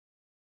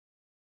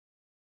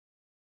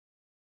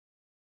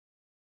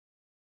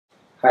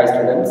Hi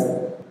students,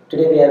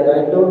 today we are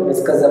going to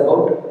discuss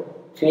about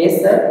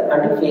phasor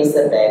and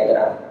phasor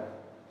diagram.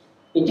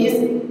 It is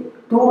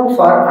tool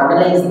for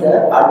analyze the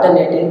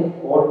alternating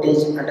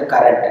voltage and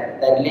current,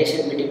 the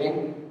relation between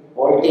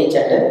voltage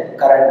and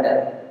current.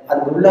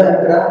 அது உள்ள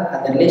இருக்கிற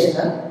அந்த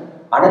ரிலேஷனை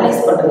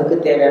analyse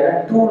பண்ணுறதுக்கு தேவையான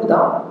tool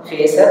தான்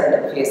phasor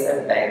and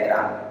phasor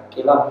diagram.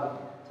 ஓகேவா?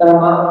 So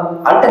நம்ம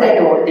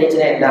ஆல்டர்னேட்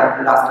வோல்டேஜ்னா என்ன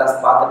லாஸ்ட் கிளாஸ்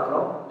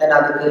பார்த்துருக்குறோம். தென்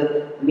அதுக்கு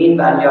mean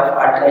value of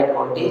alternate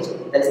voltage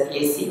that is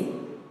AC,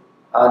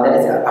 that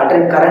is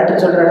alternate current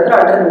சொல்ற இடத்துல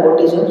alternate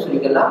voltage னு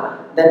சொல்லிக்கலாம்.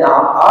 then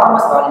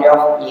RMS value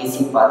of AC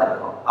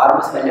பார்த்திருக்கோம்.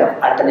 RMS value of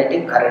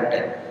alternating current,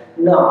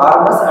 இன்னும்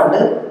RMS and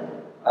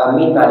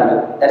mean value,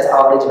 that is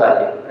average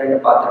value ரெண்டு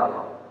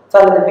பார்த்திருக்கோம். So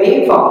அந்த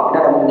wave form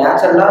ஏன்னா நமக்கு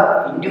நேச்சுரலாக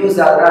இன்டியூஸ்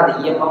ஆகிற அந்த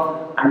EMF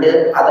அண்டு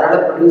அதனால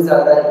ப்ரொடியூஸ்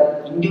ஆகிற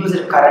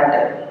இன்டியூஸ்டு கரண்ட்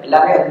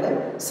எல்லாமே வந்து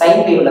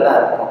சைன் வேவ்ல தான்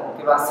இருக்கும்.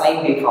 ஓகேவா? சைன்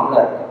வேவ் ஃபார்ம்ல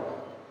இருக்கும்.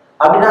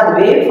 அப்படின்னா அந்த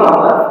வேவ்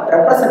ஃபார்மை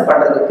ரெப்ரசென்ட்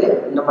பண்ணுறதுக்கு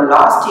நம்ம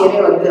லாஸ்ட் இயரே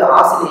வந்து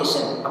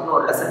ஆசிலேஷன் அப்படின்னு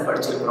ஒரு லெசன்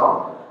படிச்சிருக்கிறோம்.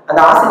 அந்த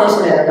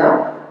ஆசிலேஷன் என்னன்னா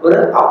ஒரு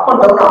அப்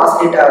அண்ட் டவுன்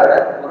ஆசிலேட் ஆகிற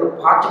ஒரு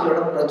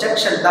பார்ட்டிகளோட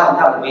ப்ரொஜெக்ஷன் தான்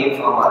வந்து அந்த வேவ்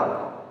ஃபார்மாக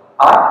இருக்கும்.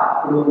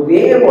 ஒரு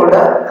வேவோட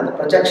அந்த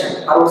ப்ரொஜெக்ஷன்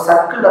அது ஒரு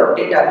சர்க்கிளில்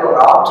ரொட்டேட் ஆகிற ஒரு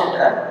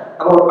ஆப்ஜெக்டை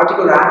நம்ம ஒரு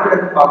பர்டிகுலர் ஆங்கிள்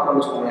எடுத்து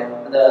பார்க்கணும்னு வச்சுக்கோங்களேன்.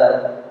 அந்த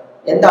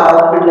எந்த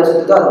ஆர்பிட்டில்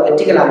சுற்றுதோ அது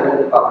வெர்டிகல் ஆங்கிள்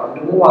எடுத்து பார்க்கணும்.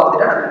 இப்படி மூவ்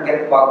ஆகுதுன்னா நம்ம இங்கே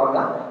எடுத்து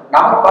பார்க்கணும்னா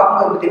நம்ம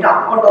பார்க்கும்போது பார்த்தீங்கன்னா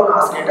அப் அண்ட் டவுன்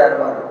ஆசிலேட் ஆகிற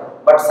மாதிரி இருக்கும்.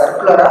 பட்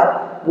சர்க்குலராக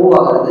மூவ்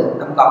ஆகுறது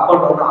நமக்கு அப்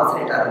அண்ட் டவுன்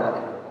ஆசிலேட் ஆகிற மாதிரி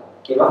இருக்கும்.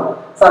 ஓகேவா?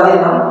 ஸோ அதே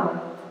தான்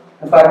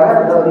பாருங்க,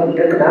 இந்த ஒரு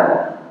இருக்குன்னா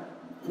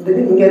இது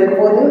இங்கே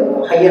இருக்கும்போது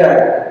ஹையராக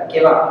இருக்குது.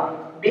 ஓகேவா?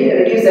 இப்படி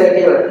ரெடியூஸ்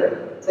ஆகிட்டே வருது.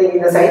 ஸோ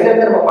இந்த சைட்ல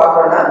இருந்து நம்ம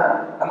பார்க்குறோம்னா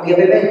நமக்கு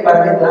எப்பயுமே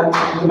பாருங்க இந்த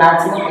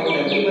மேக்ஸிமம்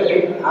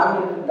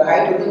இந்த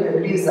ஹைட் வந்து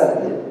ரெடியூஸ்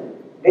ஆகுது,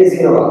 அப்படியே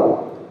ஜீரோ ஆகும்.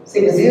 ஸோ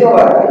இப்போ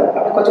ஜீரோவாக இருக்குது,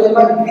 அப்படி கொஞ்சம்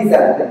கொஞ்சமாக இன்க்ரீஸ்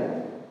ஆகுது,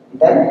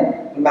 தென்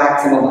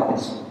மேக்ஸிமம்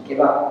ஆகிடுச்சு.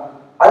 ஓகேவா?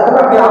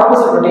 அதுக்கப்புறம் அப்படியே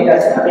ஆப்போசிட் ரொட்டேட்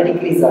ஆச்சுன்னா அப்படியே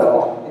டிக்ரீஸ்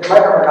ஆகும். இந்த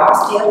மாதிரி நம்ம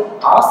லாஸ்ட் இயர்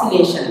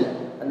ஆசிலேஷன்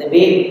அந்த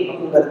வேவ்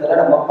அப்படிங்கிறதுல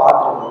நம்ம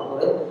பார்த்துருக்கோம்.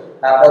 ஒரு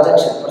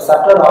ப்ரொஜெக்ஷன் ஒரு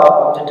சர்க்குலர்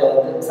ஆப்ஜெக்ட்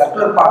வந்து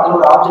சர்க்குலர் பாத்தில்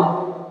ஒரு ஆப்ஜெக்ட்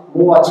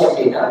மூவ் ஆச்சு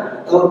அப்படின்னா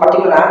அது ஒரு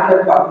பர்டிகுலர்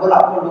ஆங்கிள் பார்க்கும்போது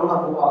அப் அண்ட் டவுனாக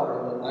மூவ்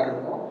ஆகுறது மாதிரி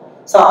இருக்கும்.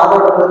 ஸோ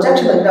அதோட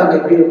ப்ரொஜெக்ஷன் வந்து அங்கே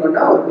எப்படி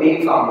இருக்கும்னா ஒரு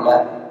வேவ் ஃபார்மில்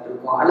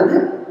இருக்கும், அல்லது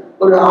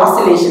ஒரு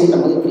ஆசிலேஷன்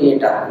நமக்கு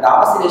கிரியேட் ஆகும். இந்த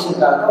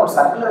ஆசிலேஷனுக்காக தான் ஒரு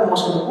சர்க்குலர்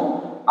மோஷனுக்கும்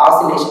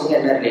ஆசிலேஷனுக்கு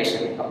என்ன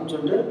ரிலேஷன் அப்படின்னு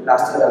சொல்லிட்டு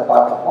லாஸ்ட் இயர்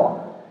பார்த்துருக்கோம்.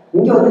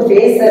 இங்கே வந்து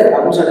ஃபேஸர்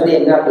அப்படின்னு சொல்றது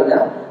என்ன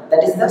அப்படின்னா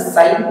that is the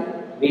sine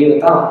wave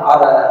தான்.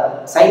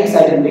 சைன்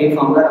சைடன் வேவ்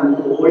ஃபார்மில்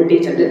நமக்கு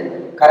வோல்டேஜ் அண்டு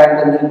கரண்ட்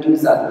வந்து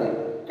இன்டியூஸ் ஆகுது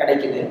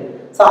கிடைக்குது.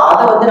 ஸோ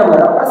அதை வந்து நம்ம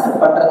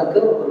ரெப்ரசென்ட் பண்ணுறதுக்கு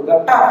ஒரு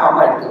வெக்டார்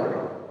ஃபார்மாக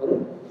எடுத்துக்கிறோம், ஒரு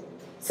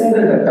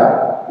சிங்கிள் வெக்டார்.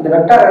 இந்த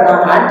வெக்டார்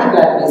நான் ஆன்டி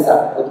கிளாக் வைஸாக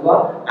பொதுவாக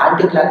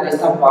ஆன்டி கிளாக்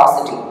வைஸ் தான்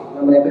பாசிட்டிவ்.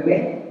 நம்ம எப்பவுமே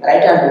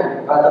ரைட் ஹேண்ட்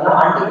பார்த்தோம்னா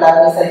ஆன்டி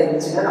கிளாக் வைஸாக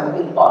இருந்துச்சுன்னா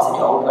நமக்கு இது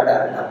பாசிட்டிவ் அவுட்வேர்டாக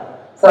இருந்தால்.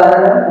 ஸோ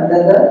அதனால்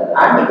இந்த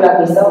ஆன்டி கிளாக்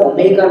வைஸாக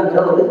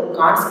ஒமேகாங்கிற ஒரு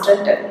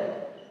கான்ஸ்டன்ட்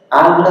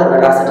ஆங்குலர்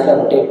வெலாசிட்டியில்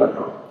ரொட்டேட்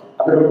பண்ணுறோம்.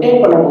 அப்படி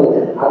ரொட்டேட் பண்ணும்போது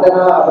அதோட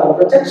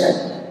ப்ரொஜெக்ஷன்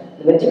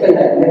வெர்டிகல்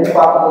லைன்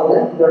பார்க்கும்போது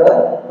இதோட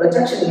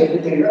ப்ரொஜெக்ஷன் எப்படி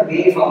தெரியும்னா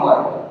வேவ் ஃபார்மாக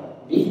இருக்கும்.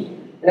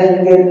 ஏன்னா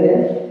இங்கே இருக்கு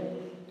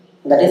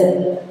தட் இஸ்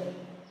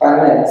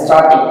பாருங்க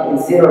ஸ்டார்டிங்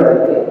இது ஜீரோவில்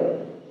இருக்கு,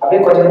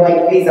 அப்படியே கொஞ்சம் கொஞ்சமாக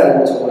இன்க்ரீஸ்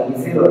ஆகுதுன்னு வச்சுக்கோங்க.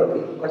 இங்கே ஜீரோ இருக்கு,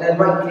 கொஞ்சம்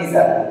கொஞ்சமாக இன்க்ரீஸ்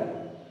ஆகுது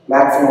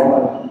மேக்ஸிமம்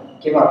வரும்.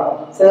 ஓகேவா?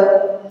 ஸோ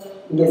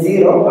இங்கே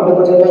ஜீரோ அப்படியே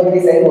கொஞ்சம் கொஞ்சமாக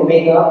இன்க்ரீஸ் ஆகி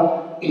ஒமேகா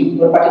டி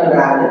ஒரு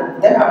பர்டிகுலர் ஆங்கிள்,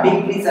 தென் அப்படியே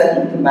இன்க்ரீஸ் ஆகி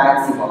இது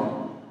மேக்ஸிமம்.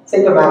 ஸோ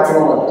இப்போ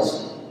மேக்ஸிமம் வந்துருச்சு.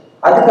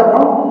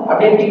 அதுக்கப்புறம்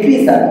அப்படியே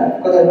டிக்ரீஸ் ஆகுது,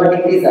 கொஞ்சம் கொஞ்சமாக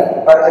டிக்ரீஸ்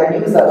ஆகுது, பாருங்க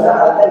ரெடியூஸ் ஆகுது,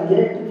 அதுதான் இங்கே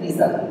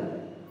டிக்ரீஸ் ஆகுது,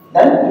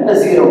 தென் இப்போ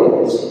ஜீரோ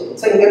வந்துருச்சு.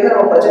 ஸோ இங்கேருந்து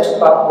நம்ம ப்ரொஜெக்ஷன்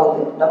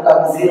பார்க்கும்போது நமக்கு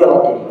அது ஜீரோவாக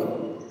தெரியும்.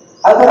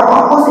 அதுக்கு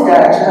ஆப்போசிட்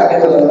டைரக்ஷன் அப்படியே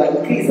கொஞ்சம் கொஞ்சமாக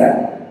இன்க்ரீஸ்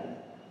ஆகுது,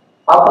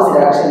 ஆப்போசிட்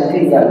டைரக்ஷன்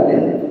இன்க்ரீஸ் ஆகுது.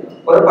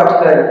 ஒரு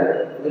பர்டிகுலர்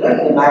இதில்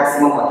இது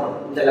மேக்ஸிமம் வரும்,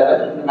 இந்த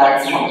லெவல் இந்த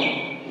மேக்ஸிமம்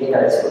இது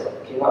கிடைச்சிடும்.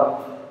 ஓகேவா?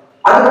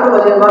 அதுக்கப்புறம்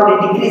கொஞ்சம் கொஞ்சமாக அப்படி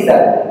டிக்ரீஸ்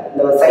ஆகுது,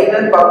 இந்த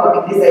சைட்லேருந்து பார்க்கும்போது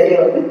டிக்ரீஸ் ஆகிட்டே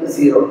வந்து இப்போ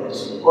ஜீரோ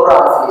வந்துருச்சு, ஒரு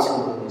ஆசிலேஷன்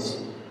வந்துருச்சு.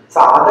 ஸோ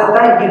அதை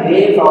தான் இப்படி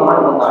வேவ்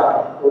ஃபார்மாக நம்ம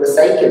காட்டும், ஒரு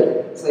சைக்கிள்.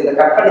 ஸோ இதை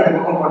கட் பண்ணி இந்த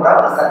பக்கம் போட்டால்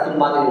ஒரு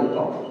சர்க்கிள் மாதிரி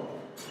இருக்கும்.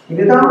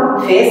 இதுதான்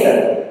ஃபேஸர்.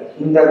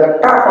 இந்த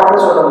வெக்டார்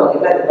ஃபார்ம்னு சொல்கிறோம்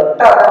பார்த்தீங்கன்னா இந்த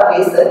வெக்டார் தான்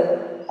ஃபேஸர்.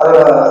 அதோட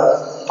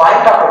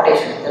point of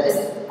rotation that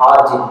is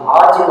origin.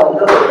 Origin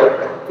வந்து ஒரு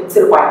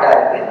ஃபிக்ஸ்டு பாயிண்டாக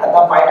இருக்குது,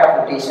 அதுதான் பாயிண்ட் ஆஃப்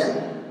ரொட்டேஷன்.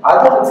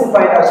 அது ஃபிக்ஸ்டு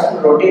பாயிண்ட்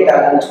ஆஃப் ரொட்டேட்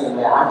ஆகுதுன்னு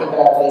வச்சுக்கோங்க. ஆன்டி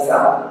கிளாக்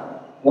வைஸாக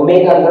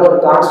ஒமேகாங்கிற ஒரு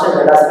கான்ஸ்டன்ட்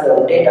வெலாசிட்டியில்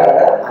ரொட்டேட்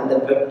ஆகிற அந்த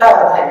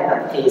வெக்டார் தான் என்னன்னா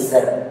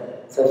phasor.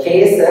 So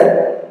phasor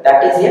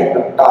that is a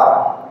vector.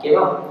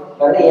 ஓகேவா?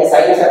 வந்து a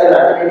sinusoidal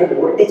alternating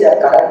voltage or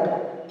current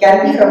can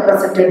be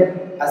represented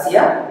as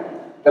a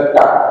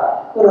vector.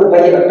 ஒரு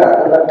பை வெக்டார்,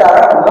 ஒரு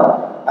வெக்டாரா நம்ம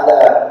அதை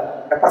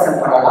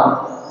ரெப்ரசென்ட் பண்ணலாம்.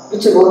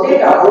 which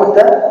rotate about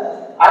the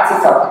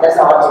axis of that's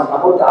origin,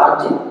 about the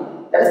origin,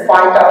 that is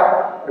point of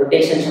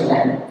rotation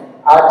சொன்னேன்,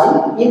 origin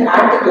in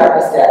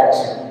anti-clockwise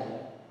direction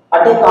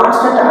at a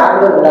constant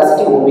angular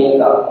velocity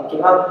omega.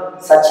 ஓகேவா?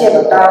 such a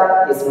vector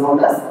is known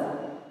as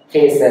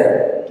phasor.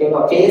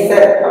 ஓகேவா?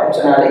 phasor அப்படின்னு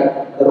சொன்னாலே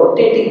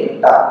rotating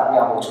vector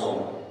ஞாபகம்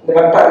வச்சுக்கோங்க. இந்த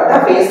vector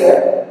தான் phasor.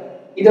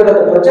 இதோட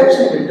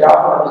ப்ரொஜெக்ஷன் இப்படி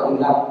டிராப் பண்ண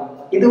பார்த்தீங்களா,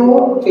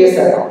 இதுவும்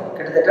ஃபேஸர் தான்.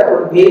 கிட்டத்தட்ட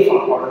ஒரு வேவ்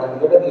ஃபார்ம் அவ்வளோதான்.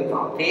 இதோட wave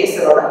form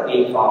ஃபேஸரோட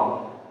wave form.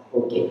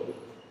 Okay,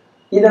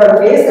 இதோட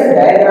ஃபேஸர்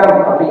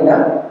டயக்ராம் அப்படின்னா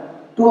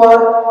 2 or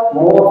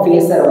more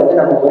ஃபேஸர் வந்து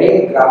நம்ம ஒரே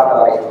கிராஃப்ல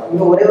வரையணும்.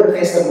 இங்க ஒரே ஒரு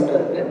ஃபேஸர் மட்டும்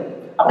இருக்கு.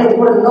 அப்ப இது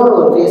கூட இன்னொரு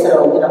ஒரு ஃபேஸரை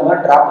வந்து நம்ம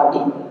டிரா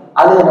பண்ணி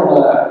அது நம்ம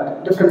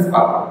டிஃபரன்ஸ்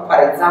பார்க்கலாம்.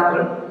 ஃபார்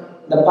எக்ஸாம்பிள்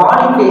இந்த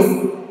பாலிஃபேஸ்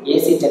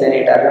ஏசி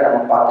ஜெனரேட்டர்ல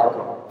நம்ம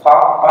பார்த்துருக்கோம்.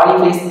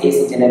 பாலிஃபேஸ்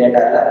ஏசி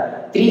ஜெனரேட்டர்ல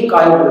 3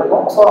 காயில்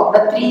இருக்கும். ஸோ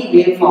அப்படின்னா 3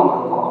 வேவ் ஃபார்ம்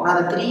இருக்கும். அப்படின்னா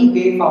அந்த 3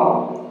 வேவ் ஃபார்ம்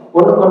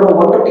ஒன்றுக்கு ஒன்று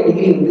 120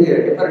 டிகிரி வந்து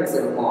டிஃபரன்ஸ்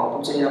இருக்கும்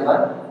அப்படின்னு சொல்லி நம்ம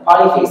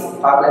பாலிஃபேஸ்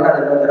பார்க்கலன்னா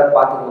அது இன்னொரு தடவை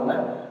பார்த்துக்கோங்க.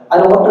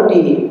 அது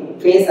 120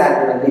 ஃபேஸ்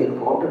ஆங்கிள் வந்து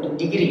இருக்கும் 120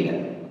 டிகிரியில்.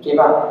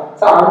 ஓகேவா?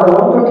 ஸோ அந்த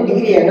 120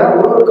 டிகிரி என்ன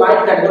ஒரு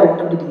காயில் கடையில்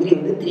 120 டிகிரி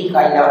வந்து 3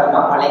 காயிலாக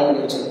நம்ம அலைன்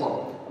பண்ணி வச்சிருக்கோம்.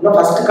 இன்னும்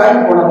ஃபர்ஸ்ட்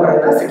காயில் போன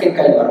பிறகு தான் செகண்ட்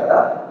காயில் வரதா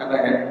நம்ம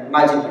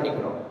இமேஜின்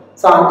பண்ணிக்கிறோம்.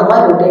 ஸோ அந்த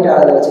மாதிரி ரொட்டேட்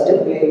ஆகிறத வச்சுட்டு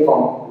வேவ்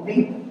ஃபார்ம் இப்படி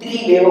 3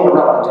 வேவ்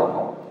ஒன்றா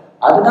வரைஞ்சிருக்கோம்.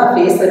 அதுதான்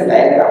ஃபேஸர்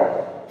டயக்ராம்.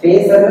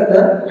 ஃபேஸர் இந்த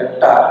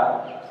வெக்டார்.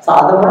 ஸோ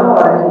அது மூலம்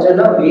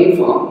வரைஞ்சோம்னா வேவ்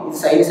ஃபார்ம் இது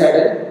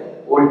சைனசாய்டல்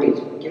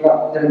வோல்டேஜ். ஓகேவா?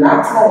 இதில்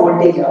மேக்ஸிமம்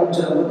வோல்டேஜ் அப்படின்னு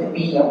சொல்லும்போது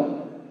Vm.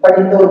 பட்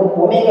இந்த ஒரு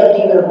ஒமேகா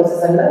டிங்கிற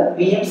பொசிஷன்ல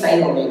Vm sin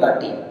omega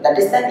t that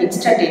is the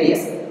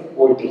instantaneous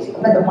voltage.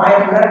 அந்த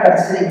பாயிண்ட் மேல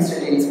கிடைச்சது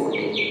இன்ஸ்டன்டேனியஸ்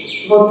வோல்டேஜ்.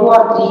 இப்போ 2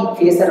 or 3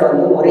 ஃபேஸர்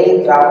வந்து ஒரே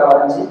கிராஃப்ல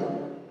வரைஞ்சு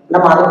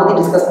நம்ம அதை பத்தி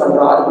டிஸ்கஸ்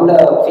பண்றோம். அதுக்குள்ள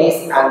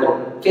ஃபேஸ் ஆங்கிள்,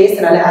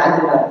 ஃபேஸ்னால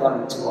ஆங்கிள்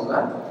அர்த்தம்னு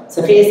வச்சுக்கோங்க. ஸோ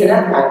ஃபேஸ்னா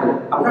ஆங்கிள்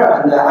அப்படின்னா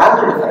அந்த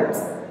ஆங்கிள்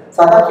டிஃபரன்ஸ். ஸோ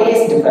அதான்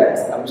ஃபேஸ்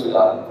டிஃபரன்ஸ் அப்படின்னு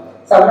சொல்லுவாங்க.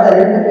 ஸோ அப்படின்னா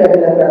ரெண்டுக்கு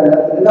இடையில இருக்கிற அந்த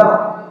இதுதான்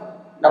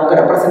நமக்கு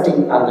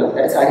ரெப்ரசன்டிங் ஆங்கிள்.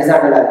 தட் இஸ்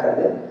ஹரிசாண்டலா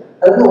இருக்கிறது.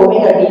 அது வந்து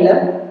ஒமேகா டில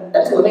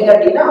தட் இஸ் ஒமேகா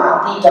டினா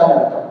தீட்டான்னு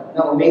அர்த்தம்.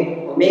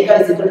 Omega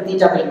is equal to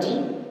theta by D.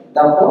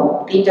 தப்போ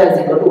theta is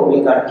equal to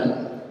omega t.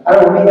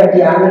 ஆனால் ஒமேகா டி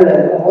ஆங்கிள்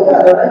இருக்கும்போது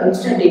அதோட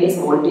இன்ஸ்டன்டேனியஸ்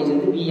வோல்டேஜ்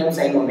வந்து Vm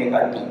sin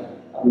ஒமேகா டி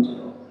அப்படின்னு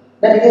சொல்லுவோம்.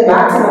 தட் இது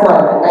மேக்ஸிமமா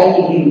இருக்கு 90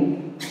 degree.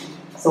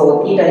 So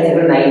theta is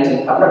equal 90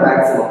 அப்படின்னா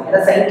மேக்ஸிமம்.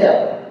 ஏன்னா சைன்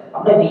டேர்ம்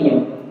அப்படின்னா Vm.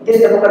 இது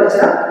இந்த பக்கம்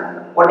இருந்துச்சுன்னா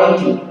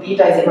 180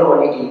 தீட்டா இஸ் ஈக்குவல்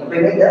 180. அப்போ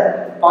இந்த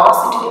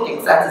பாசிட்டிவ்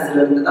எக்ஸ் ஆக்சிஸ்ல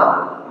இருந்து தான்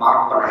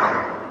மார்க் பண்ணணும்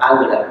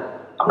ஆங்கிள்.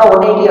 அப்படின்னா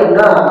 180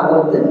 அப்படின்னா அங்கே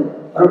வந்து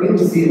ஒரு வியூ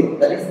 0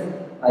 தட் இஸ்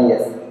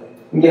yes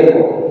இங்க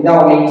இருக்கும். இதான்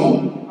 180.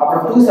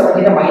 அப்புறம்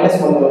 270 ல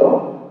 -1 வரும்.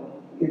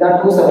 இதான்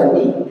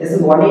 270. this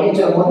is 180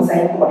 சொல்லும்போது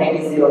sin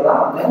 180 0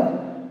 தான். அங்க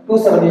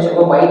 270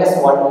 சொல்லும்போது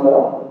 -1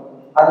 வரும்.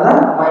 அதுதான்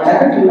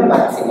நெகட்டிவ்ல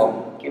மேக்ஸிமம்.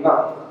 ஓகேவா?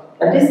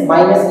 தட் இஸ்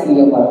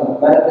 -Vm வரும்.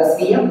 வேற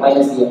 +Vm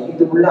 -Vm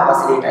இதுக்குள்ள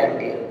ஆசிலேட்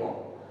ஆகிட்டே இருக்கும்.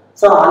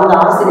 ஸோ அந்த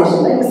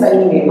ஆசிலேஷன் தான் இந்த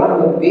சைனிங் வேவா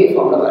நம்ம வேவ்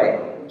ஃபார்ம்ல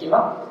வரையணும்.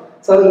 ஓகேவா?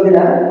 ஸோ இதுல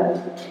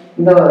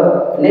இந்த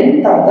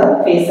length of the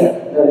phasor,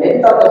 the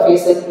length of the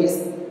phasor is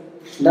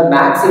the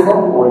maximum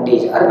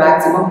voltage or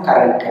maximum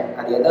current.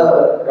 அது எதை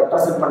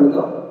ரெப்ரசன்ட்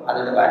பண்ணுதோ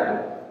அதோட value.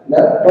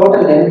 the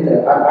total length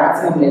or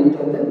maximum length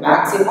வந்து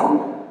maximum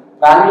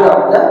value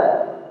of the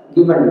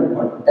given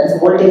one. that is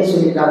voltage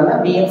சொல்லிட்டாங்கன்னா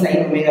Vm sin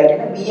omega t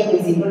னா Vm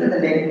is equal to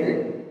the length.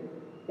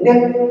 இது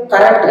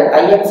current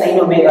Im sin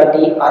omega t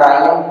or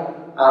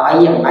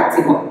Im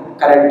maximum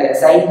current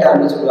sin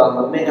term சொல்லுவாங்க.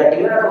 omega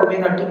t or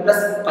omega t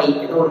plus pi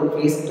ஏதோ ஒரு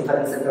phase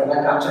difference இருக்கிறத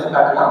concept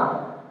காட்டலாம்.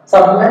 So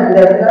அப்படின்னா இந்த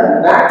இடத்துல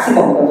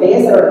மேக்ஸிமம் இந்த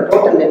ஃபேஸரோட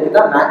டோட்டல் லென்த்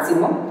தான்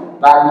maximum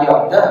value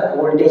of the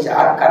voltage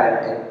R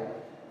current.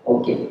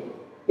 Okay,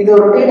 இது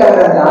ரொட்டேட்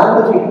ஆகிற அந்த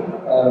ஆங்குலர்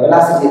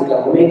வெலாசிட்டி இருக்குல்ல,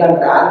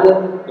 ஒமேகான்ற angular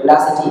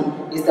velocity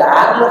is the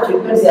angular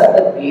frequency of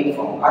the wave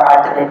form R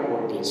alternate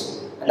voltage.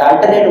 அந்த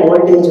ஆல்டர்னேட்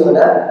வோல்டேஜோட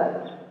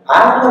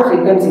ஆங்குலர்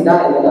ஃப்ரீக்வன்சி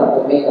தான் என்னன்னா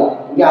ஒமேகா.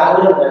 இங்கே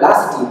angular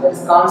velocity that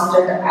is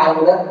constant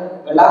angular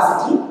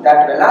velocity, that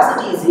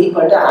velocity is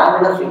equal to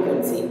angular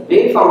frequency.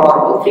 wave form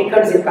வரும்போது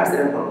frequency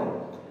consider பண்ணுவோம்.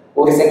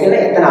 ஒரு செகண்ட்ல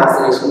எத்தனை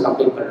oscillation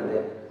complete பண்ணுது,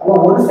 அப்போ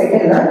ஒரு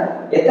செகண்ட்ல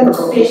எத்தனை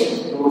ரொட்டேஷன்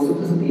ஒரு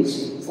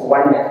சுத்திச்சு. ஸோ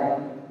 1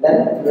 then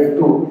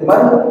 2 இது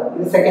மாதிரி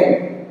இது செகண்ட்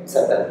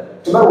சர்க்கிள்.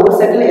 இது மாதிரி ஒரு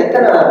செகண்ட்ல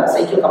எத்தனை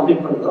சைக்கிள்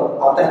கம்ப்ளீட் பண்ணுதோ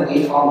அத்தனை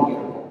வேவ் ஃபார்ம்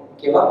இருக்கும்.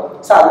 ஓகேவா?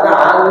 ஸோ அதுதான்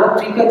ஆங்குலர்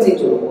ஃப்ரீக்வன்சி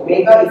சொல்லுவோம்.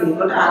 Omega is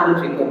equal to angular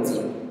frequency.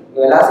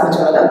 Velocity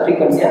சொன்னதா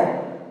ஃப்ரீக்வன்சியா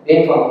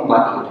வேவ் ஃபார்ம்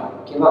மாத்திக்கிட்டோம்.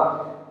 ஓகேவா?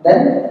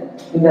 தென்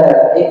இந்த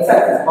எக்ஸ்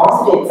ஆக்சிஸ்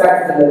பாசிட்டிவ் எக்ஸ்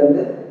ஆக்சிஸ்ல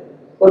இருந்து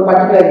ஒரு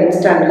பர்టిక్యులர்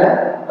இன்ஸ்டன்ட்ல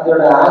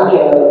அதோட ஆங்கிள்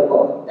எவ்வளவு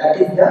இருக்கும், that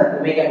is the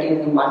omega t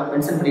னு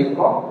மென்ஷன்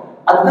பண்ணிருக்கோம்.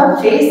 அதுதான்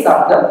face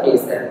of the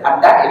phasor at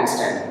that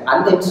instant.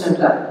 அந்த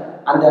இன்ஸ்டன்ட்ல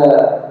அந்த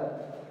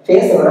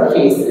ஃபேஸரோட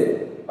ஃபேஸ்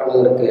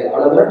அவ்வளவு இருக்கு,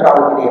 அவ்வளவு தூரம்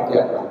டிராவல் பண்ணிருக்கு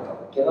அப்படின்னு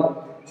அர்த்தம். ஓகேவா?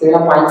 சோ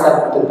இதெல்லாம் பாயிண்ட்ஸ் ஆஃப்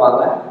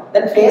கொடுத்திருப்பாங்க.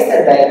 தென்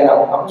ஃபேஸர்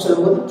டயகிராம் அப்படி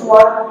சொல்லும்போது 2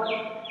 or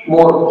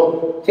more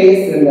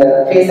ஃபேஸ் இந்த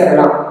ஃபேஸர்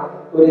எல்லாம்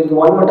ஒரு இது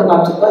ஒன் மட்டும்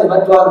காமிச்சிருக்கோம். இது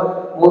மாதிரி 2 or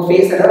more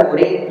ஃபேஸரை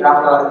ஒரே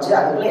கிராஃப்ல வரைஞ்சு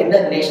அதுக்குள்ள என்ன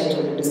ரிலேஷன்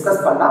சொல்லி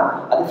டிஸ்கஸ் பண்ணா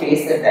அது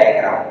ஃபேஸர்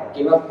டயகிராம்.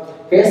 ஓகேவா?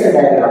 ஃபேஸர்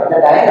டயகிராம் இந்த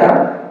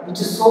டயகிராம்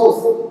which shows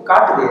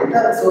காட்டுது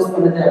எந்த சோர்ஸ்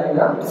பண்ணுது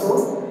அப்படின்னா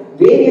shows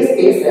various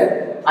phasor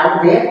and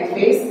their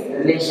phase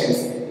relations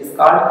is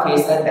called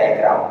phasor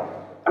diagram.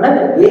 ஆனா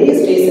various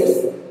phasors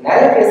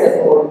நிறைய phasors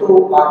ஒரு 2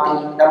 or 3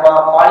 நம்ம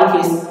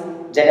பாலிஃபேஸ்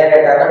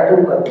ஜெனரேட்டர்ல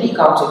 3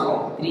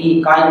 காமிச்சிருக்கோம். 3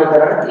 காயில்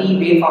இருக்கிறனால 3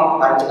 வேவ்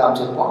ஃபார்ம் வரைஞ்சு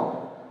காமிச்சிருக்கோம்.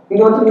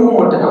 இங்க வந்து 2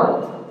 மட்டும் தான்.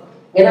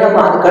 ஏன்னா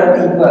நம்ம அதுக்கு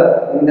அடுத்து இப்போ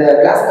இந்த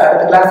கிளாஸ்க்கு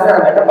அடுத்த கிளாஸ்ல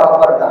நம்ம என்ன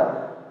பார்க்க போறோம்னா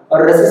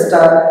ஒரு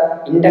ரெசிஸ்டர்,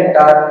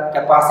 இண்டக்டர்,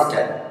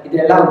 கெப்பாசிட்டர்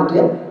இதெல்லாம் வந்துட்டு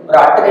ஒரு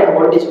ஆல்டர்னேட்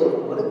வோல்டேஜ்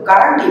கொடுக்கும்போது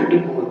கரண்ட் எப்படி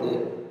போகுது.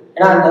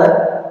 ஏன்னா அந்த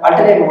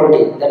alternate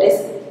voltage that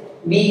is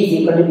V is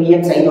equal to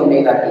Vm sin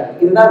omega t.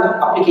 இதுதான்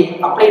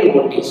applied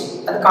voltage.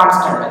 அது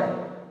கான்ஸ்டன்ட்.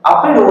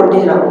 applied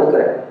voltage நான்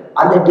கொடுக்குறேன்.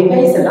 அந்த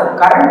டிவைஸ் எல்லாம்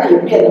கரண்ட்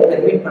எப்படி அதை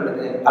பெர்மிட்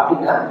பண்ணுது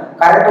அப்படின்னா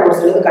கரண்ட் ஒரு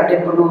சிலது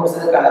கண்டக்ட் பண்ணும், ஒரு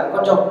சிலது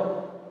கொஞ்சம்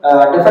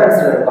டிஃபரன்ஸ்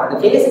இருக்கும். அந்த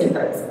ஃபேஸ்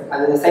டிஃபரன்ஸ்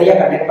அது சரியா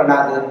கண்டக்ட்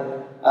பண்ணாது.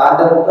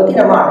 அதை பத்தி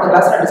நம்ம அடுத்த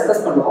கிளாஸ்ல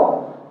டிஸ்கஸ் பண்ணுவோம்.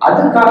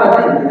 அதுக்காக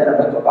தான் இந்த இதை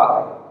நம்ம இப்போ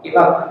பார்க்கணும்.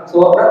 ஓகேவா? ஸோ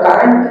அப்புறம்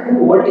கரண்ட்டுக்கு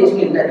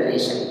வோல்டேஜுக்கு என்ன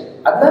ரிலேஷன்,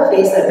 அதுதான்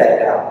ஃபேஸர்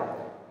டயக்ராம்.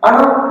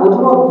 ஆனால்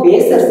பொதுவாக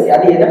ஃபேஸர்ஸ்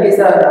அது என்ன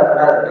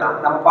ஃபேஸராக இருக்கலாம்.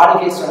 நம்ம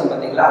பாலிஃபேஸ் சொன்னோம்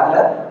பார்த்தீங்களா,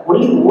 அதில்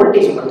ஒன்லி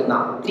வோல்டேஜ்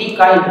மட்டும்தான். 3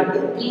 காயில் இருக்கு,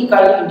 3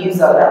 காயில்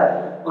இன்டியூஸ் ஆகிற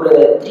ஒரு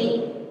 3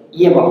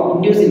 இஎம்எஃப்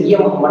இன்டியூஸ்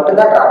இஎம்எஃப்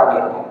மட்டும்தான் ட்ரா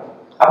பண்ணியிருக்கோம்.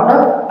 அப்படின்னா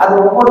அது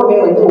ஒவ்வொருமே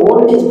வந்து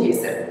வோல்டேஜ்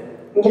ஃபேஸர்.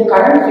 இங்கே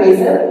current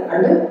phasor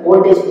and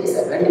voltage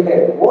phasor ரெண்டு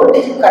பேர்.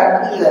 வோல்டேஜுக்கு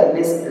கரண்ட்டுக்கு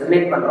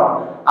ரிலேட் பண்ணுறோம்,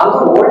 அங்கே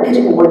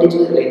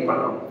வோல்டேஜுக்கு ரிலேட்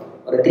பண்ணுறோம்.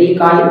 ஒரு 3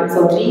 காயில், ஸோ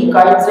 3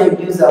 காயில்ஸில்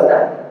இன்டியூஸ் ஆகிற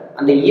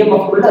அந்த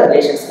இஎம்எஃப்குள்ள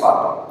ரிலேஷன்ஸ்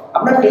பார்க்குறோம்.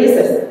 அப்படின்னா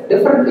ஃபேஸர்ஸ்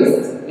டிஃப்ரெண்ட்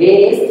ஃபேஸஸ்,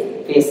 வேரியஸ்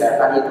ஃபேஸர்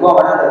அது எதுவாக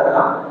வேணாலும்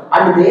இருக்கலாம்.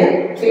 And there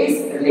face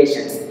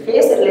relations.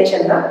 Face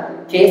ரிலேஷன்னா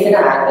ஃபேஸ்னா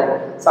angle.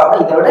 So அப்போ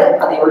இதை விட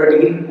அது எவ்வளோ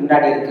டிகிரி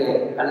முன்னாடி இருக்கு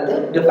அல்லது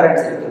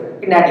டிஃபரன்ஸ் இருக்கு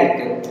பின்னாடி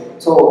இருக்கு.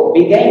 ஸோ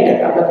பிகைண்ட்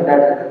அப்படின்னா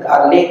பின்னாடி இருக்குது.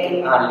 அது லேக்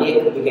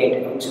பிகைண்ட்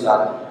அப்படின்னு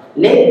சொல்லுவாங்க.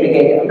 லேக்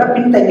பிகைண்ட் அப்படின்னா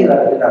பின்தங்கி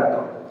வர்றதுன்னு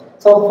அர்த்தம்.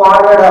 ஸோ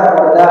ஃபார்வர்டாக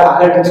போகிறத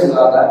அகல்னு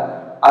சொல்லுவாங்க,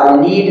 அது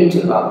லீடுன்னு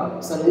சொல்லுவாங்க.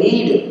 ஸோ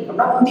லீடு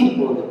அப்படின்னா முந்திட்டு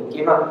போகுது.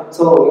 ஓகேவா?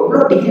 ஸோ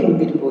எவ்வளோ டிகிரி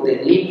முந்திட்டு போகுது,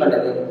 லீட்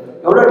பண்ணுது,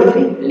 எவ்வளோ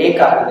டிகிரி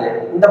லேக் ஆகுது.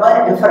 இந்த மாதிரி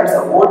டிஃபரன்ஸ்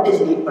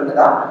வோல்டேஜ் லீட்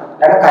பண்ணுதா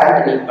இல்லைன்னா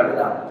கரண்ட் லீட்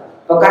பண்ணுதா.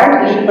 இப்போ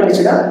கரண்ட் லீட்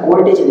பண்ணிச்சுன்னா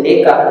வோல்டேஜ்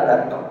லேக் ஆகுதுன்னு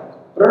அர்த்தம்.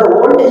 அப்புறம்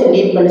வோல்டேஜ்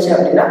லீட் பண்ணிச்சு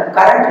அப்படின்னா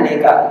கரண்ட்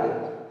லேக் ஆகுது.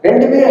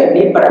 ரெண்டுமே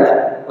லீட் பண்ணலை,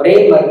 ஒரே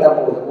மாதிரி தான்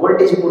போகுது.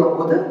 வோல்டேஜ்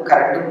கூடும்போது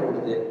கரண்ட்டும்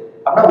கூடுது.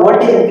 அப்படின்னா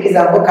வோல்டேஜ் இன்க்ரீஸ்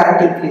ஆகும்போது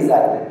கரண்ட் இன்க்ரீஸ்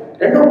ஆகுது.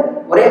 ரெண்டும்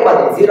ஒரே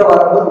மாதிரி. 0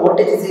 ஆகும்போது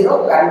வோல்டேஜ் 0,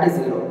 கரண்ட்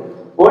 0.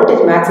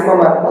 வோல்டேஜ்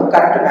மேக்ஸிமம் ஆகும்போது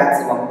கரண்ட்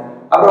மேக்ஸிமம்.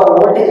 அப்புறம்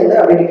வோல்டேஜ் வந்து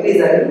அப்படி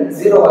டிக்ரீஸ் ஆகி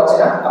 0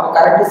 ஆச்சுன்னா அப்போ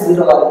கரண்ட்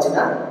 0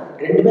 ஆகுச்சுன்னா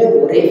ரெண்டுமே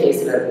ஒரே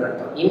ஃபேஸில் இருக்குன்னு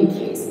அர்த்தம். இன்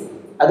ஃபேஸ்.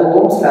 அது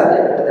ஓம்ஸ் லால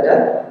கிட்டத்தட்ட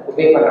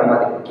ஒபே பண்ணுற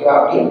மாதிரி. ஓகேவா?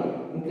 அப்படியே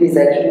இன்க்ரீஸ்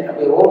ஆகி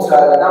அப்படியே ஓம்ஸ்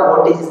லால தான்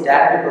voltage is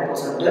directly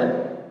proportional to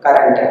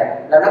current,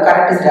 இல்லைன்னா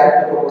current is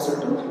directly proportional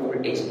to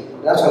voltage.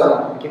 அப்படிதான்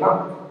சொல்லலாம். ஓகேவா?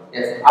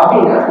 எஸ்.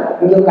 அப்படின்னா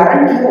இங்கே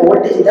கரண்ட்டையும்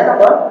வோல்டேஜ் தான்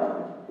நம்ம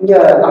இங்கே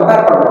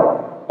கம்பேர் பண்ணுறோம்.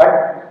 பட்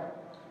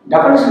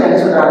டெஃபினிஷன் என்ன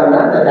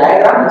சொல்கிறாங்கன்னா இந்த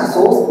டயக்ராம் விச்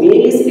ஷோஸ்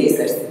வேரியஸ்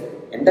ஃபேஸர்ஸ்.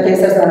 எந்த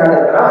ஃபேஸர்ஸ் வேணாலும்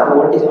இருக்கலாம், அது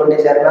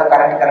வோல்டேஜாக இருக்கலாம்,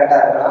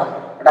 கரண்ட்டாக இருக்கலாம்.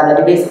 பட் அந்த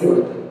டிவைஸ்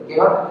கொடுக்கு.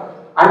 ஓகேவா?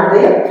 and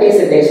their phase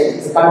relations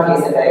is called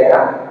phasor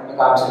diagram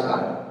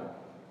காமிச்சிருக்காங்க.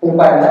 இப்போ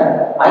பாருங்க,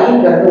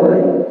 ஐங்கிறது ஒரு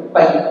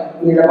பை.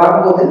 இதில்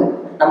பார்க்கும்போது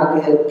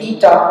நமக்கு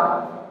தீட்டா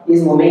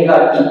இஸ் ஒமேகா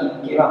டி.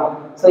 ஓகேவா?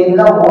 ஸோ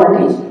இதுதான்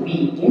voltage we.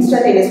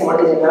 Instantaneous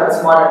வோல்டேஜ்னால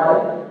small number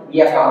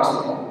விஆ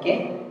காமிச்சிருக்கோம். Okay?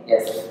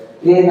 S.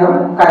 இதுதான்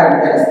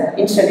கரண்ட்,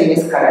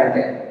 இன்ஸ்டன்டேனியஸ் கரண்ட்.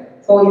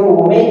 ஸோ இது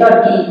ஒமேகா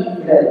டி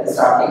இதில்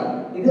ஸ்டார்டிங்.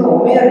 இது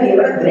ஒமேகா டி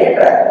விட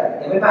கிரேட்டராக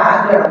இருக்குது. எப்பவுமே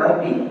ஆங்கிள் நம்ம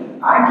எப்படி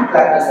ஆன்டி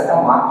கிளாக் வைஸை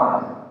தான் மார்க்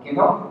பண்ணணும்.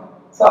 ஓகேவா?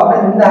 ஸோ அப்போ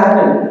இந்த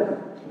ஆங்கிள்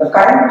இந்த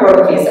கரண்டோட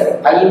ஃபேஸர்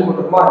ஐன்னு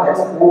போட்டுருக்கோம்.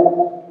 That's O.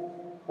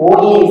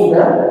 OA is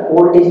the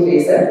voltage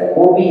phasor,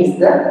 OB is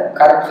the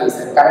current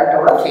phasor,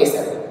 கரண்டோட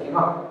phasor.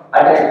 ஓகேவா?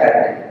 alternate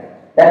current.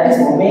 That is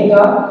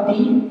omega t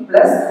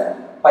plus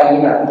pi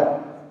ன்னு அர்த்தம்.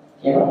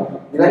 ஓகேவா?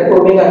 இது வரைக்கும்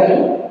omega t,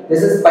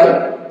 this is pi.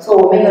 so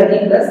omega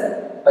t plus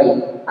pi.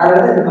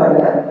 அதாவது இது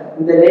பாருங்க,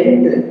 இந்த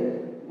லென்த்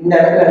இந்த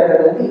இடத்துல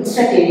இருக்கிறது வந்து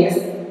instantaneous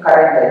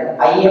current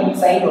Im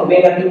sin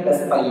omega t plus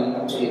pi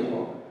அப்படின்னு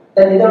சொல்லியிருக்கோம்.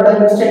 then இதோட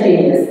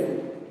instantaneous,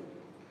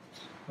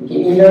 okay,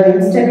 இந்த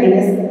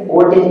instantaneous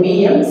voltage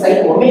Vm sin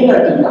omega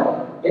t தான்.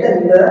 ஏன்னா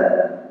இந்த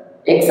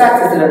x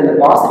axis ல இருந்து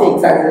பாசிட்டிவ்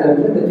x axis ல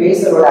இருந்து இந்த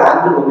ஃபேஸரோட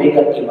ஆங்கிள்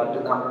omega t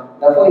மட்டும் தான்.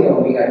 therefore இது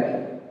omega t.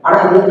 ஆனா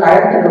இது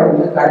கரண்ட்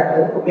வந்து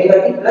omega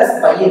t plus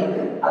pi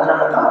இருக்கு.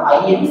 அதனால தான்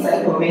Im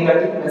sin omega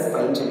t plus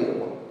pi ன்னு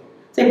சொல்லியிருக்கோம்.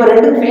 சோ இப்போ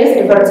ரெண்டு ஃபேஸ்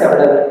டிஃபரன்ஸ்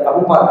எவ்வளவு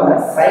அப்படி பார்த்தோம்னா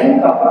sin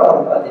க்கு அப்புறம்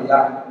வந்து பாத்தீங்களா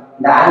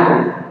இந்த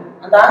ஆங்கிள்,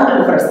 அந்த ஆங்கிள்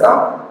டிஃபரன்ஸ் தான்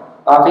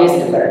ஃபேஸ்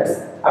டிஃபரன்ஸ்.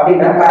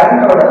 அப்படின்னா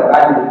கரண்டோட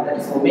value that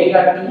is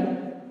omega t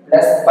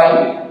plus by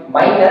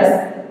minus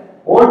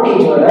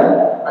வோல்டேஜோட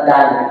அந்த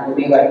ஆங்கிள்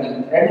ஒமேகா டி.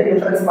 ரெண்டு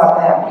டிஃபரன்ஸ்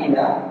பார்த்தேன்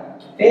அப்படின்னா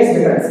ஃபேஸ்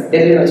டிஃபரன்ஸ்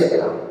டெல்னு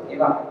வச்சுக்கலாம்.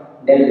 ஓகேவா?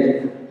 டெல்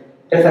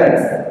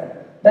டிஃபரன்ஸ்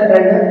தென்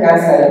ரெண்டு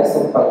கேன்சல் ஆகும். So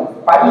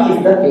by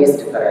is the face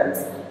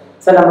difference.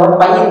 So நம்ம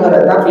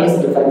பைங்கிறது தான் ஃபேஸ்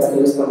டிஃபரன்ஸ்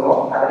யூஸ்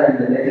பண்ணுவோம். அதில்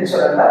இந்த டெல்னு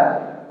சொல்லல,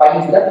 by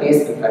is the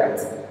face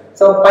difference.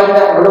 So by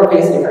தான் எவ்வளோ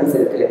ஃபேஸ் டிஃபரன்ஸ்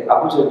இருக்கு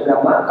அப்படின்னு சொல்லிட்டு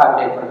நம்ம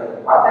கால்குலேட் பண்ணுறது.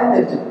 பார்த்தா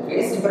தெரிஞ்சு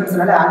ஃபேஸ்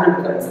டிஃபரன்ஸ்னால ஆங்கிள்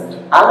டிஃபரன்ஸ்.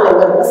 ஆங்கிள்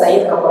எவ்வளோ இருக்கும்,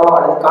 சைனுக்கு அப்புறம்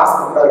அல்லது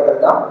காசுக்கு அப்புறம்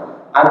இருக்கிறது தான்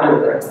ஆங்கிள்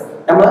டிஃபரன்ஸ்.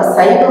 நம்ம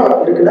சைனும்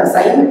இருக்குன்னா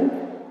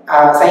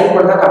சைன்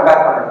கூட தான்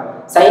கம்பேர் பண்ணணும்.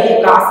 சைனே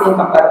காசையும்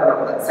கம்பேர்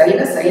பண்ணக்கூடாது.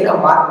 சைனை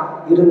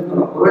மார்க்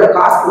இருக்கணும். ஒருவேளை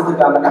காசு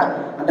கொடுத்துருக்காங்கன்னா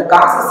அந்த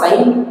காசை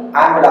சைன்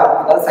ஆங்கிளா,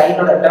 அதாவது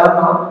சைனோட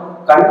டேர்மா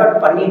கன்வெர்ட்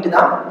பண்ணிட்டு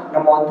தான்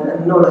நம்ம வந்து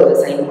இன்னொரு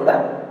சைன் கூட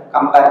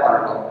கம்பேர்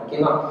பண்ணணும்.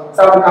 ஓகேவா? ஸோ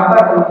அப்படி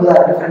கம்பேர் பண்ணும்போது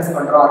அதை டிஃபரன்ஸ்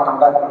பண்ணுறோம், அதை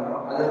கம்பேர்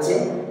பண்ணுறோம். அதை வச்சு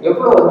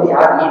எவ்வளோ வந்து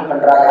யார் லீட்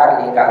பண்ணுறா யார்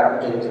லேக்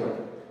ஆகிறான்னு தெரிஞ்சுக்கணும்.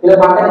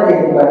 இதில் பார்த்தா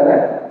தெரிஞ்சு பாருங்க,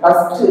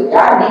 ஃபர்ஸ்ட்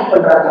யார் லீட்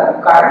பண்ணுறாங்க,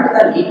 கரண்ட்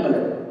தான் லீட்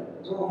பண்ணுது.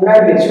 ஸோ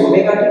முன்னாடி போயிடுச்சு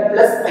ஒமேகா டி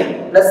பிளஸ் பை,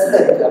 பிளஸ்ல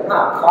இருக்கு அப்படின்னா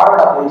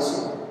ஃபார்வர்டாக போயிடுச்சு.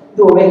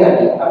 இது ஒமேகா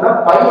டி. அப்படின்னா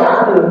பை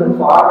ஆங்கிள் வந்து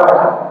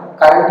ஃபார்வர்டா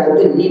கரண்ட்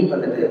வந்து லீட்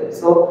பண்ணுது.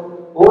 So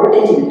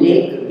voltage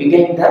lakh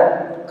பிகைன் the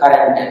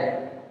current.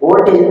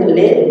 Voltage வந்து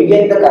லேக்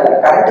பிகைன் த கரண்ட்.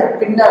 கரண்ட்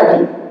பின்னாடி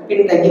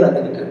பின்தங்கி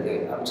வந்துகிட்டு இருக்கு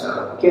அப்படின்னு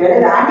சொல்லலாம். ஓகே,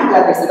 இது ஆன்டி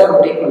கிளாக் வைஸ் தான்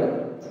ரொட்டேட் பண்ணுது.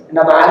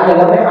 நம்ம ஆங்கிள்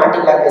எல்லாமே ஆன்டி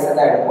கிளாக் வைஸ்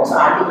தான் எடுப்போம். So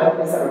anti clock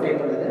wise rotate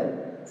பண்ணுது.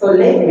 So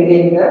lakh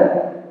பிகைன் the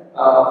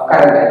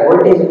current.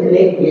 Voltage வந்து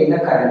லேக் பிகைன் த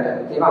கரண்ட்.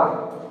 ஓகேவா?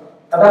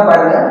 அதான்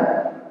பாருங்க,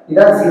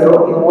 இதான் 0.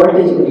 இது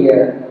வோல்டேஜ் உடைய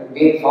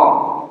வேவ் ஃபார்ம்.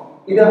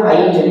 இது ஐ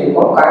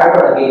சொல்லியிருக்கோம்,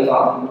 கரண்டோட வேவ்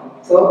ஃபார்ம்.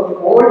 ஸோ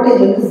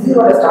வோல்டேஜ் வந்து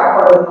 0ல ஸ்டார்ட்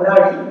பண்ணுறதுக்கு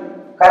முன்னாடி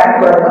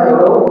கரண்ட் வரணும்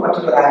எவ்வளோ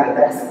particular angle,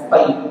 that is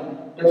by.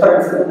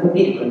 Difference வந்து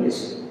முந்தி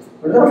வந்துச்சு.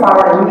 ஒரு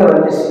ஃபார்வர்ட் இங்கே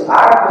வந்துச்சு.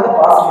 ஆரம்பம் வந்து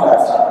பாசிட்டிவாக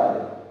ஸ்டார்ட்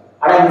பண்ணுது.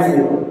 ஆனால் இது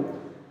 0.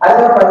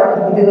 அதுக்கப்புறம்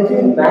பார்த்தீங்கன்னா இது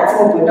வந்து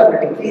மேக்ஸிமம் போயிட்டு அப்படி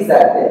டிக்ரீஸ்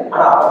ஆகுது.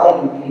 ஆனால் அப்போ தான்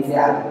இன்க்ரீஸே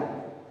ஆகுது.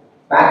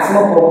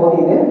 மேக்ஸிமம் போகும்போது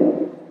இது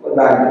ஒரு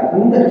வேல்யூ.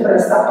 இந்த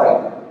டிஃபரன்ஸ் தான் பை.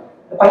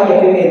 இந்த பை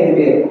எப்பயுமே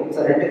இருந்துகிட்டே இருக்கும். ஸோ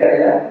ரெண்டு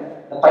கடையில்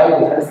இந்த பை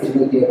டிஃபரன்ஸ்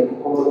இருந்துகிட்டே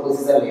இருக்கும் ஒவ்வொரு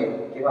பொசிஷன்லையும்.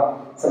 ஓகேவா?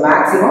 ஸோ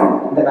மேக்ஸிமம்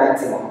இந்த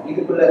மேக்ஸிமம்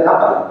இதுக்குள்ளே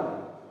தான் பை.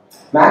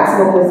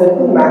 மேக்ஸிமம்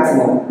பொசிஷனுக்கு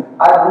மேக்ஸிமம்,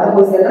 அது இந்த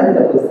பொசிஷன்னா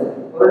இந்த பொசிஷன்.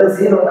 ஒரு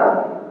 0 தான்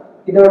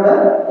இதோட,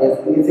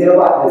 இது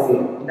 0வா அது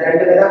 0. இந்த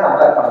ரெண்டு பேர் தான்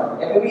கம்பேர் பண்ணணும்.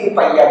 எப்பவுமே இது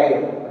பையாகவே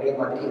இருக்கும், ஒரே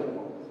மாதிரி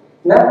இருக்கும்.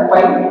 ஏன்னா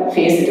பை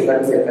ஃபேஸ்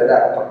டிஃபரன்ஸ் இருக்கிறதா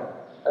இருக்கும்.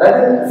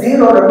 அதாவது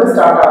 0ல இருந்து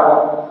ஸ்டார்ட்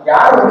ஆகும்.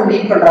 யார் வந்து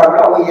லீட்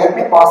பண்றாங்களோ அவங்க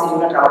ஏற்கனவே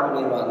பாசிட்டிவ்ல டிராவல்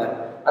பண்ணிடுவாங்க.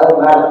 அது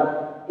மேலே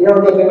இதை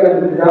வந்து எப்பயுமே நம்ம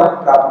இப்படி தான்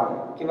ட்ராப்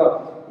பண்ணுவோம். ஓகேவா?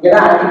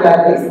 இதெல்லாம் ஆன்டி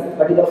கிளாக் வைஸ்.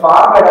 பட் இதை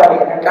ஃபார்வர்டாக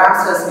என்ன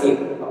டிரான்ஸ்வர்ஸ்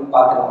வேவ் நம்ம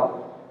பார்த்துருக்கோம்.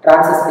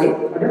 டிரான்ஸ்வர்ஸ் வேவ்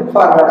அப்படின்னு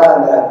ஃபார்வர்டாக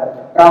அந்த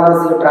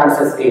ப்ராக்ரஸிவ்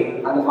டிரான்ஸ்வர்ஸ் வேவ்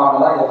அந்த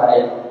ஃபார்ம் தான் இதை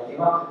வரையணும்.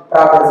 ஓகேவா?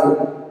 ப்ராக்ரஸிவ்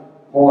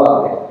மூவ்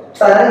ஆகுது.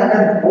 ஸோ அதனால இந்த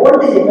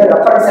வோல்டேஜ் எப்போ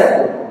ரெஃபரன்ஸ்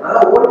எடுத்துருக்கும்.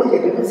 அதனால வோல்டேஜ்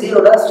எப்பயுமே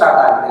 0ல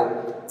ஸ்டார்ட் ஆகுது.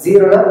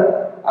 0ல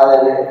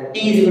அதாவது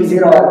t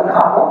 0 இருக்குன்னா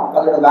அப்போ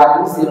அதோட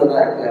வேல்யூ 0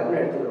 தான் இருக்கு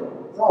அப்படின்னு எடுத்துக்கிறோம்.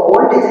 ஸோ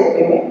வோல்டேஜ்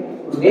எப்பயுமே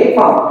ஒரு வேவ்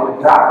ஃபார்ம்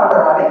டிராப்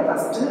பண்ணுறதுனாலே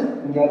ஃபர்ஸ்ட்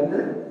இங்க வந்து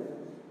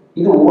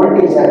இது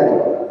வோல்டேஜா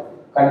இருக்கும்.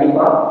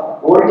 கண்டிப்பா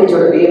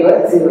வோல்டேஜோட வேவை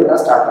 0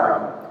 தான் ஸ்டார்ட்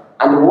பண்ணணும்.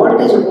 அந்த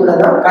வோல்டேஜ் கூட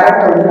தான்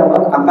கரண்ட் வந்து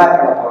நம்ம கம்பேர்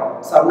பண்ண போறோம்.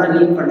 ஸோ அப்படின்னா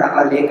லீட்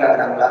பண்றாங்களா, லேக்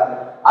ஆகுறாங்களா,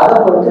 அதை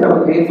பொறுத்து நம்ம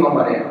வேவ் ஃபார்ம்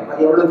வரையணும்.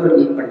 அது எவ்வளவு தூரம்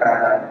லீட்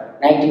பண்றாங்க,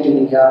 90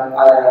 டிகிரியா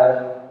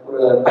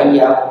ஒரு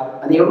பையா,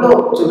 அது எவ்வளோ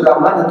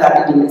சொல்றாங்களோ அந்த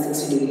 30 டிகிரி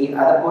 60 டிகிரி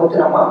அதை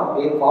பொறுத்து நம்ம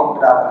வேவ் ஃபார்ம்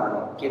ட்ரா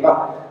பண்ணணும். ஓகேவா?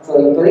 ஸோ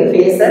இப்போதைக்கு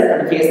ஃபேஸர்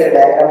அண்ட் ஃபேஸர்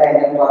டயக்ராம்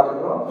என்னன்னு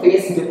பார்த்துருக்கோம்.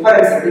 ஃபேஸ்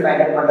டிஃபரன்ஸ் எப்படி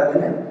ஃபைண்ட் அவுட்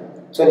பண்ணுறதுன்னு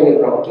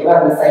சொல்லியிருக்கிறோம். ஓகேவா?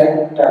 அந்த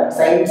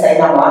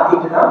சைனாக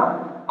மாற்றிட்டு தான்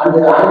அந்த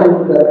ஆங்கிள்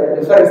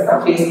டிஃபரன்ஸ்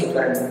தான் ஃபேஸ்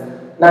டிஃபரன்ஸ்.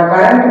 நான்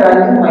current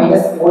value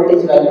minus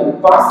voltage value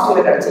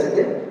பாசிட்டிவ்ல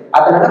கிடைச்சிருக்கு.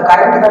 அதனால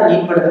கரண்ட் தான்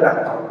லீட் பண்ணுதுன்னு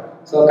அர்த்தம்.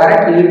 ஸோ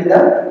கரண்ட் லீட்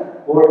தான்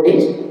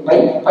வோல்டேஜ் பை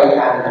பை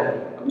ஆங்கிள்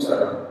அப்படின்னு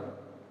சொல்லலாம்.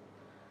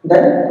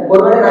 Then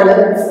ஒருவேளை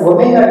நான்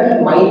omega t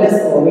minus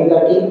omega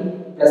t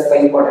plus by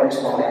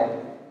போட்டேன்னு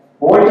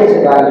voltage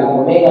value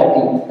omega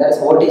t, that is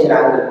voltage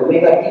angle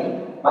omega t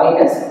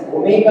minus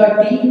omega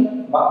t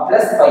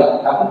plus by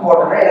அப்படின்னு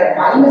போட்டோம்னா எனக்கு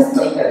மைனஸ்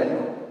பை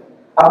கிடைக்கும்.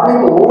 அப்படின்னா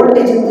இப்போ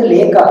வோல்டேஜ் வந்து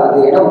லேக்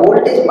ஆகுது. ஏன்னா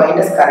வோல்டேஜ்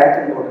மைனஸ் கரண்ட்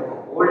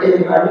போட்டிருக்கோம்.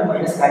 வோல்டேஜ் வேல்யூ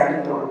மைனஸ்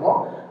கரண்ட் போட்டிருக்கோம்.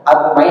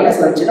 அது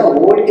மைனஸ் வந்துச்சுன்னா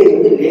வோல்டேஜ்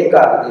வந்து லேக்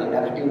ஆகுது,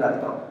 நெகட்டிவ்னு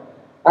அர்த்தம்.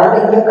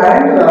 அதனால இங்கே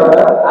current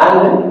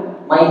angle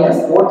minus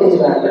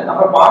voltage angle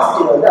அப்புறம்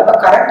பாசிட்டிவ் வந்து அப்போ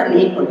கரண்ட்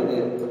லீட் பண்ணுது.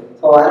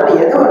 ஸோ அதனால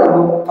எதை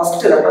நம்ம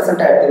ஃபர்ஸ்ட்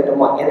ரெப்ரசென்ட்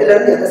எடுத்துக்கிட்டோமோ எதுல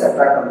இருந்து எதை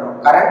செப்பரேட் பண்றோம்.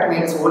 கரண்ட்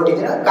மைனஸ்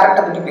வோல்டேஜ்னா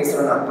கரண்ட்டை பற்றி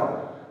பேசுறோம்னு அர்த்தம்.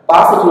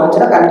 பாசிட்டிவ்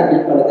வந்துச்சுன்னா கரண்ட்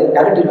லீட் பண்ணுது,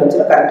 நெகட்டிவ்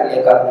வந்துச்சுன்னா கரண்ட்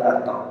லேக் ஆகுதுன்னு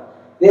அர்த்தம்.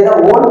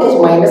 இதுதான் வோல்டேஜ்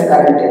மைனஸ்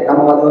கரண்ட்.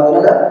 நம்ம அதனால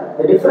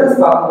இந்த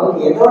டிஃபரன்ஸ்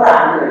பார்க்கும்போது எதோட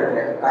ஆங்கிள்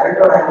எடுக்கிறேன்,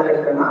 கரண்டோட ஆங்கிள்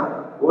எடுக்கிறேன்னா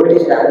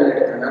வோல்டேஜ் ஆங்கிள்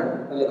எடுக்கிறேன்னா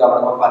கொஞ்சம்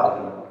கவனமாக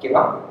பார்த்துக்கணும்.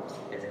 ஓகேவா?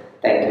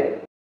 தேங்க்யூ.